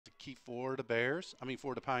Keep for the Bears.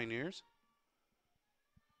 For the Pioneers.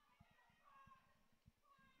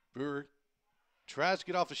 Brewer tries to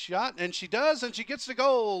get off a shot, and she does, and she gets the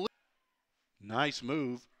goal. Nice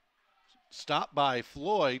move. Stopped by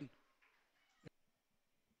Floyd.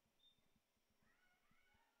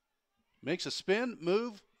 Makes a spin,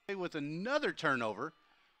 move with another turnover.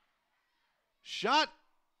 Shot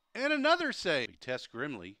and another save. Tess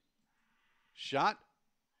Grimley. Shot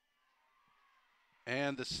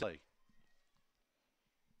and the save.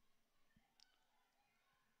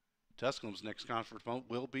 Tusculum's next conference opponent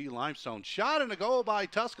will be Limestone. Shot and a goal by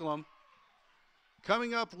Tusculum.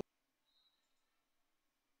 Coming up.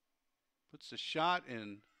 Puts the shot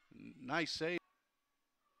in. Nice save.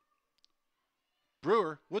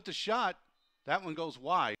 Brewer with the shot. That one goes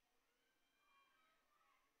wide.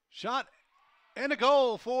 Shot and a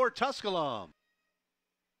goal for Tusculum.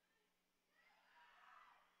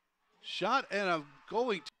 Shot and a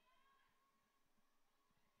goalie.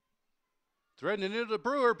 Threading into the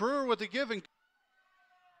Brewer. Brewer with the giving.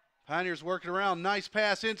 Pioneers working around. Nice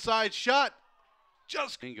pass inside. Shot.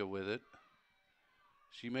 Just Inga with it.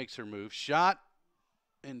 She makes her move. Shot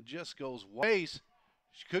and just goes waste.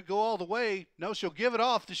 She could go all the way. No, she'll give it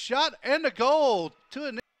off. The shot and the goal.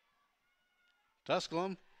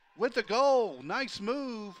 Tusculum with the goal. Nice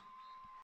move.